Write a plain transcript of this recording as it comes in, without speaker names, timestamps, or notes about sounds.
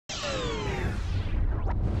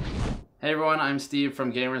Hey everyone, I'm Steve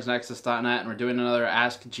from GamersNexus.net, and we're doing another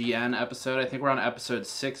Ask GN episode. I think we're on episode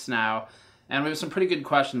 6 now, and we have some pretty good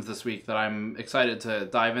questions this week that I'm excited to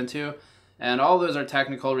dive into. And all of those are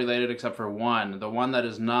technical related except for one. The one that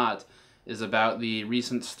is not is about the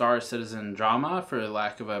recent Star Citizen drama, for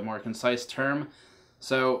lack of a more concise term.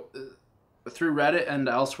 So, through Reddit and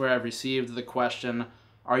elsewhere, I've received the question,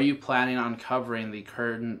 are you planning on covering the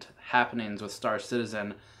current happenings with Star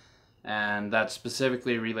Citizen? And that's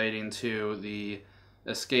specifically relating to the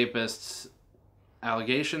escapists'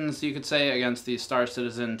 allegations, you could say, against the Star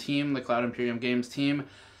Citizen team, the Cloud Imperium Games team.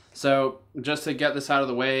 So, just to get this out of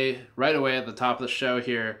the way, right away at the top of the show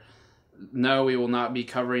here, no, we will not be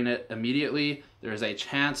covering it immediately. There is a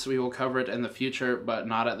chance we will cover it in the future, but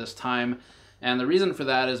not at this time. And the reason for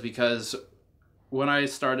that is because when I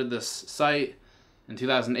started this site in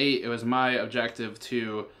 2008, it was my objective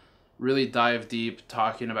to really dive deep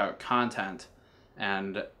talking about content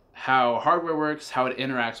and how hardware works, how it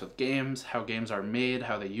interacts with games, how games are made,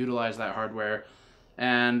 how they utilize that hardware,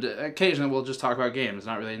 and occasionally we'll just talk about games,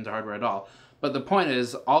 not really into hardware at all. But the point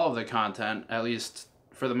is, all of the content, at least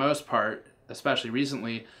for the most part, especially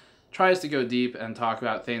recently, tries to go deep and talk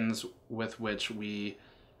about things with which we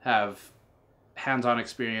have hands-on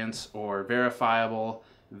experience or verifiable,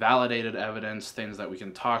 validated evidence, things that we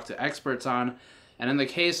can talk to experts on. And in the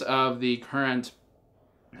case of the current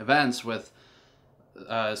events with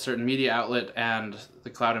a certain media outlet and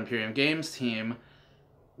the Cloud Imperium Games team,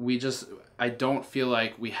 I don't feel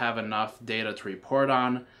like we have enough data to report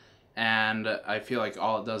on, and I feel like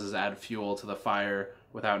all it does is add fuel to the fire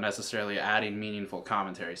without necessarily adding meaningful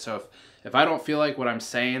commentary. So if I don't feel like what I'm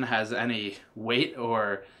saying has any weight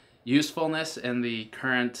or usefulness in the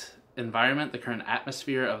current environment, the current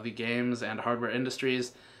atmosphere of the games and hardware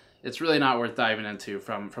industries, it's really not worth diving into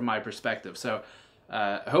from my perspective. So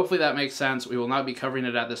hopefully that makes sense. We will not be covering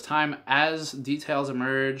it at this time. As details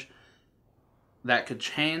emerge that could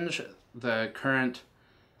change the current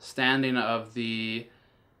standing of the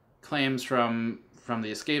claims from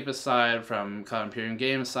the escapist side, from Cloud Imperium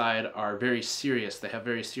Games side, are very serious. They have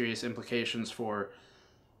very serious implications for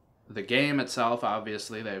the game itself,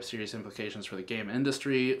 obviously. They have serious implications for the game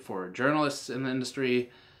industry, for journalists in the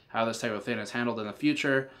industry, how this type of thing is handled in the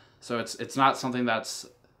future. So it's not something that's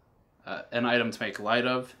an item to make light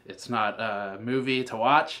of. It's not a movie to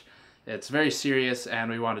watch. It's very serious,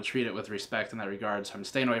 and we want to treat it with respect in that regard, so I'm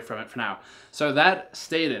staying away from it for now. So that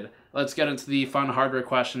stated, let's get into the fun hardware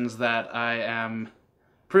questions that I am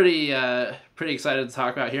pretty excited to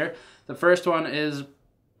talk about here. The first one is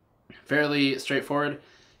fairly straightforward.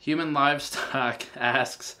 HumanLiveStock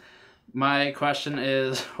asks, my question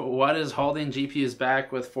is, what is holding GPUs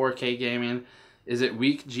back with 4K gaming? Is it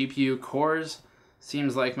weak GPU cores?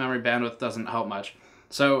 Seems like memory bandwidth doesn't help much.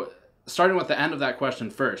 So, starting with the end of that question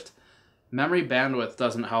first, memory bandwidth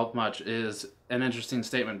doesn't help much is an interesting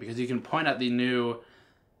statement, because you can point at the new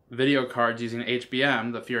video cards using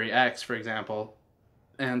HBM, the Fury X, for example,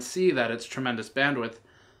 and see that its tremendous bandwidth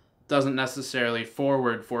doesn't necessarily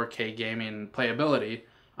forward 4K gaming playability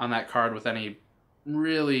on that card with any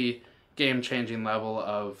really game-changing level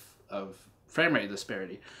of frame rate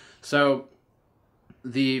disparity. So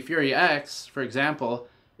the Fury X, for example,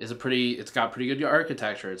 it's got pretty good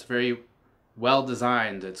architecture. It's very well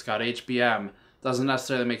designed. It's got HBM. Doesn't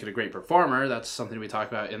necessarily make it a great performer. That's something we talk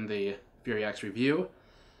about in the Fury X review.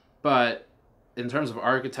 But in terms of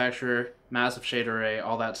architecture, massive shader array,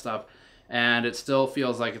 all that stuff, and it still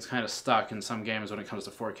feels like it's kind of stuck in some games when it comes to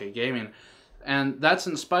 4K gaming. And that's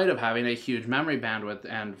in spite of having a huge memory bandwidth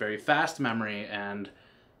and very fast memory and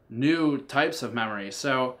new types of memory.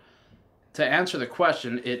 So to answer the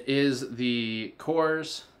question, it is the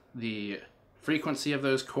cores, the frequency of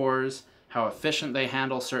those cores, how efficient they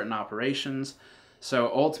handle certain operations. So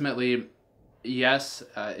ultimately, yes,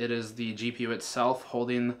 it is the GPU itself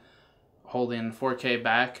holding 4K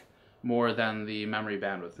back more than the memory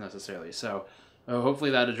bandwidth necessarily. So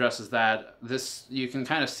hopefully that addresses that. This you can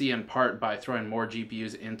kind of see in part by throwing more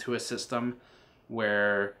GPUs into a system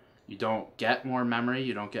where you don't get more memory,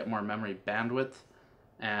 you don't get more memory bandwidth,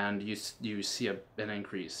 and you see an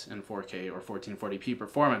increase in 4K or 1440p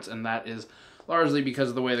performance, and that is largely because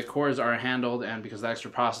of the way the cores are handled and because of the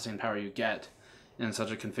extra processing power you get in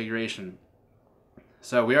such a configuration.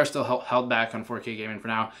 So we are still held back on 4K gaming for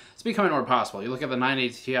now. It's becoming more possible. You look at the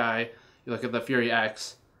 980 Ti, you look at the Fury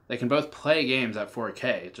X, they can both play games at 4K.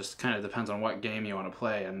 It just kind of depends on what game you want to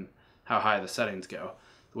play and how high the settings go.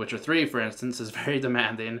 The Witcher 3, for instance, is very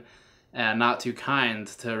demanding and not too kind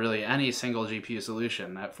to really any single GPU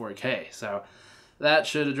solution at 4K. So that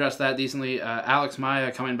should address that decently. Alex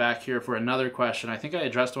Maia coming back here for another question. I think I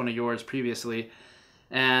addressed one of yours previously.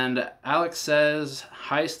 And Alex says,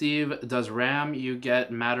 "Hi Steve, does RAM you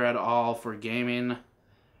get matter at all for gaming?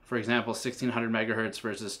 For example, 1600 megahertz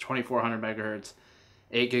versus 2400 megahertz,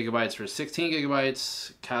 8 gigabytes versus 16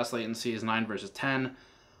 gigabytes, cast latency is 9 versus 10,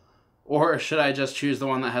 or should I just choose the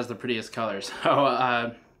one that has the prettiest colors?"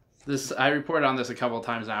 So I reported on this a couple of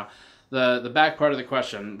times now. The back part of the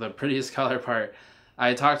question, the prettiest color part,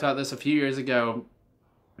 I talked about this a few years ago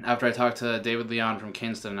after I talked to David Leon from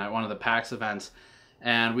Kingston at one of the PAX events,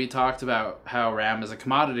 and we talked about how RAM is a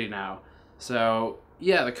commodity now. So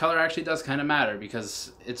yeah, the color actually does kind of matter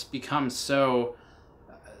because it's become so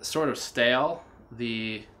sort of stale,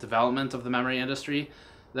 the development of the memory industry,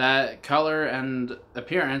 that color and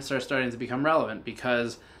appearance are starting to become relevant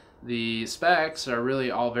because the specs are really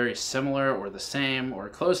all very similar or the same or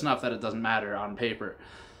close enough that it doesn't matter on paper.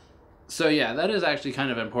 So yeah, that is actually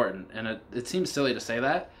kind of important, and it seems silly to say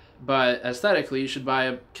that, but aesthetically you should buy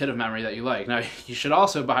a kit of memory that you like. Now you should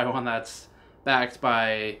also buy one that's backed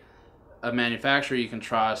by a manufacturer you can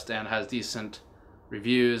trust and has decent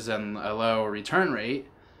reviews and a low return rate,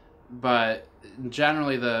 but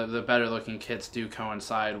generally the better looking kits do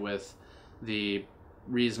coincide with the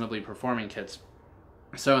reasonably performing kits.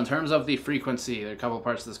 So in terms of the frequency, there are a couple of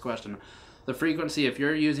parts to this question. The frequency, if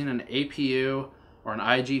you're using an APU or an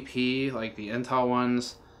IGP like the Intel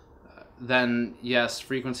ones, then yes,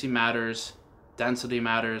 frequency matters, density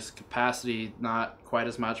matters, capacity not quite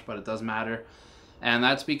as much, but it does matter. And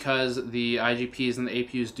that's because the IGPs and the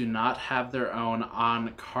APUs do not have their own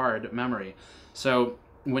on-card memory. So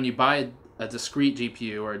when you buy a discrete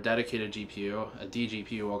GPU or a dedicated GPU, a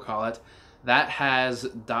DGPU we'll call it, that has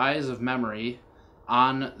dies of memory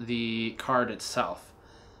on the card itself.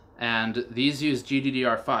 And these use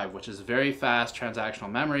GDDR5, which is very fast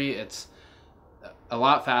transactional memory. It's a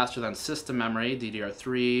lot faster than system memory,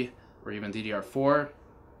 DDR3 or even DDR4.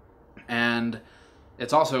 And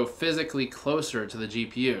it's also physically closer to the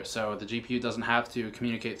GPU. So the GPU doesn't have to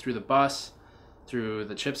communicate through the bus, through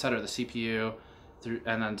the chipset or the CPU,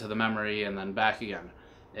 and then to the memory and then back again.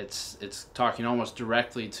 It's talking almost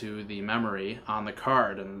directly to the memory on the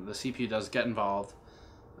card, and the CPU does get involved,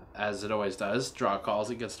 as it always does. Draw calls,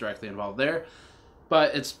 it gets directly involved there.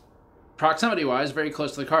 But it's proximity-wise very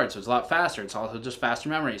close to the card, so it's a lot faster. It's also just faster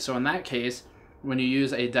memory. So in that case, when you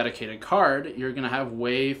use a dedicated card, you're going to have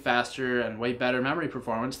way faster and way better memory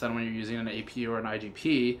performance than when you're using an APU or an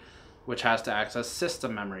IGP, which has to access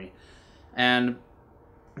system memory. And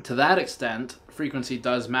to that extent, frequency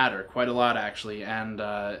does matter quite a lot, actually. And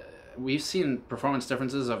we've seen performance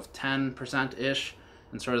differences of 10%-ish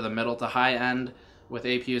in sort of the middle to high end with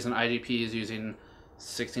APUs and IGPs using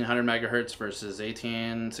 1600 megahertz versus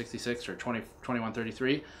 1866 or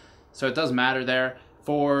 2133. So it does matter there.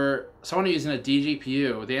 For someone using a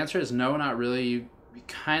DGPU, the answer is no, not really. You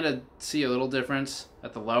kind of see a little difference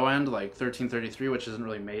at the low end, like 1333, which isn't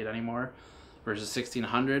really made anymore, versus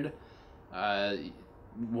 1600.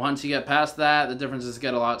 Once you get past that, the differences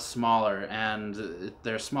get a lot smaller, and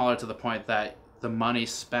they're smaller to the point that the money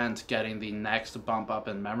spent getting the next bump up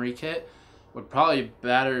in memory kit would probably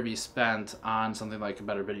better be spent on something like a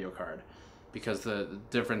better video card, because the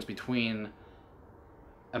difference between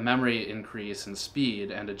a memory increase in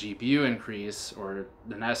speed and a GPU increase or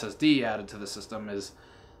an SSD added to the system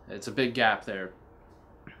it's a big gap there.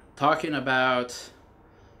 Talking about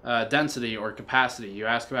density or capacity, you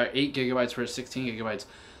ask about 8 gigabytes versus 16 gigabytes.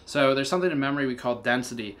 So there's something in memory we call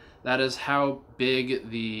density. That is how big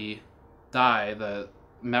the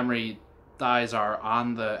memory dies are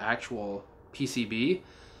on the actual PCB.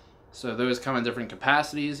 So those come in different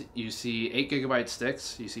capacities. You see 8 gigabyte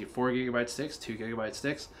sticks, you see 4 gigabyte sticks, 2 gigabyte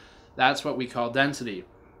sticks. That's what we call density.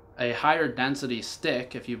 A higher density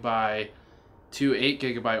stick, if you buy 2 8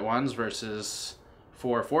 gigabyte ones versus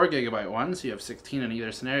 4 gigabyte ones, you have 16 in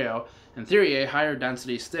either scenario. In theory, a higher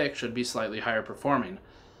density stick should be slightly higher performing.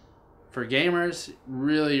 For gamers,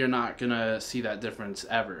 really you're not gonna see that difference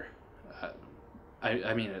ever.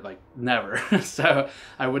 I mean it, like, never. So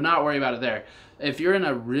I would not worry about it there. If you're in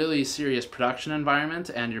a really serious production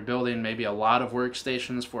environment and you're building maybe a lot of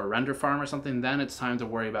workstations for a render farm or something, then it's time to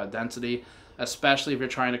worry about density, especially if you're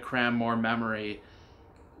trying to cram more memory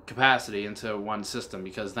capacity into one system,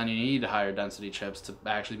 because then you need higher density chips to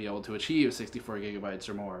actually be able to achieve 64 gigabytes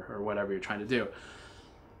or more, or whatever you're trying to do.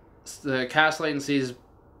 The cache latencies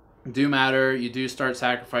do matter. You do start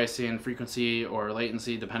sacrificing frequency or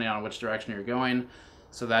latency depending on which direction you're going.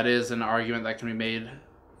 So that is an argument that can be made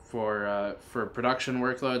for production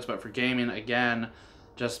workloads, but for gaming, again,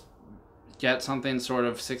 just get something sort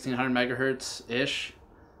of 1600 megahertz-ish,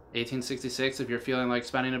 1866 if you're feeling like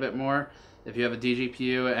spending a bit more. If you have a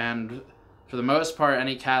DGPU, and for the most part,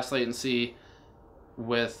 any cache latency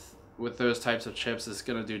with those types of chips is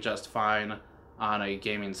going to do just fine on a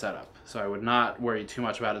gaming setup. So I would not worry too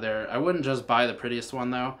much about it there. I wouldn't just buy the prettiest one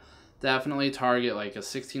though. Definitely target like a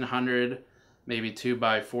 1600, maybe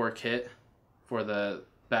 2x4 kit for the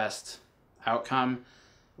best outcome.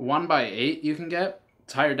 1x8 you can get.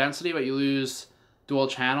 It's higher density, but you lose dual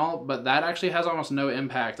channel, but that actually has almost no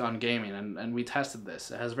impact on gaming, and we tested this.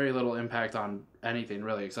 It has very little impact on anything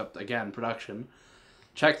really, except again production.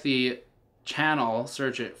 Check the channel,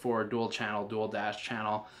 search it for dual channel, dual dash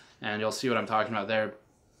channel, and you'll see what I'm talking about there.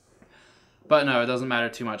 But no, it doesn't matter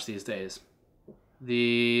too much these days.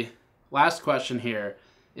 The last question here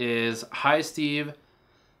is, hi Steve,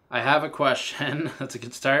 I have a question. That's a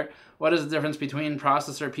good start. What is the difference between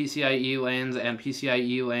processor PCIe lanes and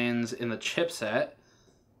PCIe lanes in the chipset?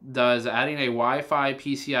 Does adding a Wi-Fi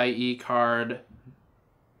PCIe card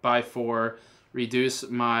by 4 reduce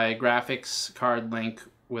my graphics card link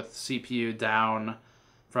with CPU down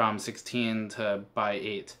from 16 to by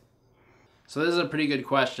 8? So this is a pretty good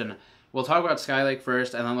question. We'll talk about Skylake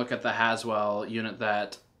first and then look at the Haswell unit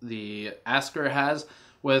that the asker has.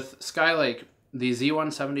 With Skylake, the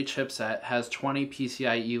Z170 chipset has 20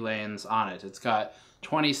 PCIe lanes on it. It's got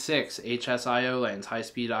 26 HSIO lanes,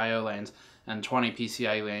 high-speed I/O lanes, and 20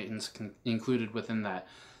 PCIe lanes included within that.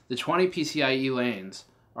 The 20 PCIe lanes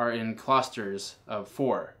are in clusters of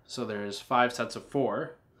 4. So there's 5 sets of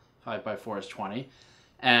 4. 5 by 4 is 20.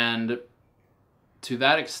 And to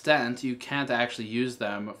that extent, you can't actually use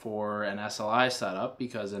them for an SLI setup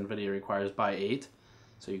because NVIDIA requires by 8.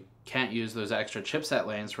 So you can't use those extra chipset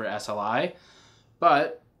lanes for SLI.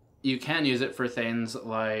 But you can use it for things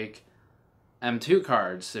like M2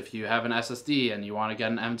 cards. If you have an SSD and you want to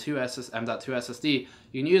get an M.2 SSD,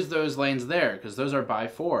 you can use those lanes there because those are by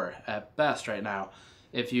 4 at best right now.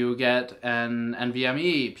 If you get an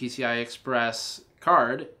NVMe PCI Express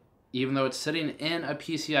card, even though it's sitting in a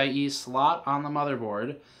PCIe slot on the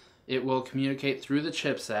motherboard, it will communicate through the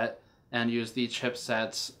chipset and use the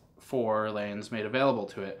chipset's 4 lanes made available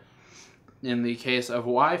to it. In the case of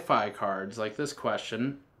Wi-Fi cards, like this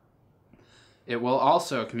question, it will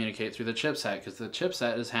also communicate through the chipset because the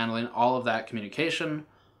chipset is handling all of that communication,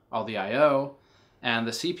 all the I/O, and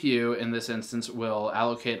the CPU in this instance will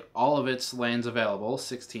allocate all of its lanes available,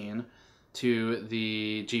 16, to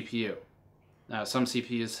the GPU. Now, some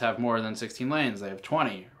CPUs have more than 16 lanes. They have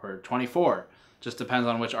 20 or 24. Just depends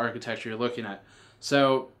on which architecture you're looking at.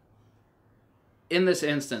 So in this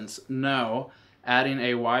instance, no, adding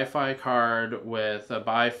a Wi-Fi card with a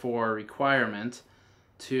by 4 requirement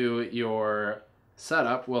to your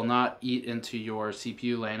setup will not eat into your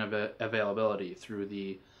CPU lane availability through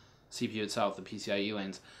the CPU itself, the PCIe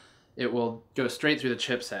lanes. It will go straight through the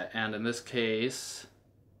chipset, and in this case,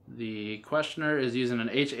 the questioner is using an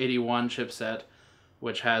H81 chipset,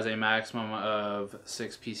 which has a maximum of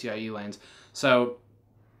 6 PCIe lanes. So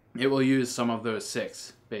it will use some of those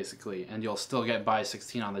 6, basically, and you'll still get by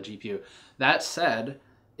 16 on the GPU. That said,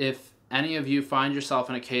 if any of you find yourself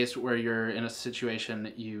in a case where you're in a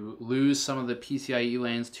situation you lose some of the PCIe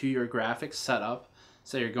lanes to your graphics setup,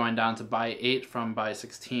 say you're going down to by 8 from by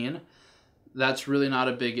 16, that's really not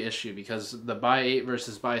a big issue because the by 8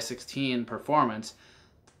 versus by 16 performance,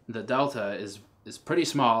 the delta is pretty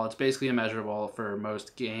small. It's basically immeasurable for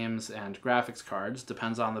most games and graphics cards.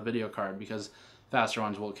 Depends on the video card because faster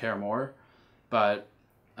ones will care more. But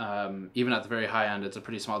even at the very high end, it's a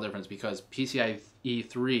pretty small difference because PCIe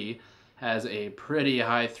 3 has a pretty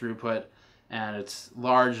high throughput and it's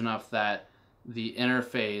large enough that the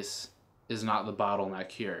interface is not the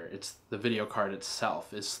bottleneck here. It's the video card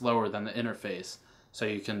itself is slower than the interface. So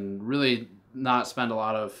you can really not spend a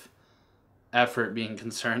lot of effort being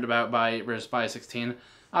concerned about by 8 versus by 16.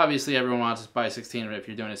 Obviously everyone wants by 16, but if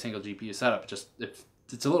you're doing a single GPU setup,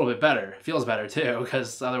 it's a little bit better. It feels better too,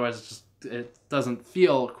 because otherwise it doesn't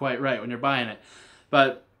feel quite right when you're buying it.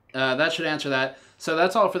 But that should answer that. So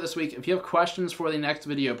that's all for this week. If you have questions for the next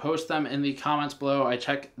video, post them in the comments below. I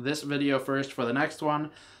check this video first for the next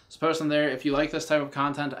one. So post them there. If you like this type of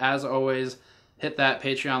content, as always, hit that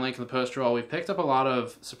Patreon link in the post roll. We've picked up a lot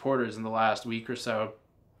of supporters in the last week or so,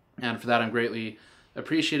 and for that I'm greatly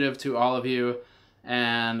appreciative to all of you.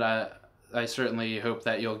 And I certainly hope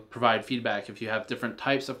that you'll provide feedback if you have different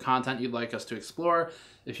types of content you'd like us to explore.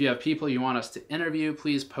 If you have people you want us to interview,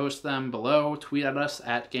 please post them below. Tweet at us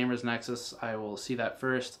at GamersNexus. I will see that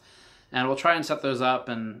first. And we'll try and set those up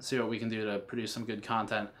and see what we can do to produce some good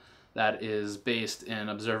content that is based in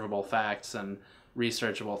observable facts and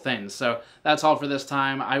researchable things. So that's all for this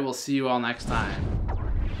time. I will see you all next time.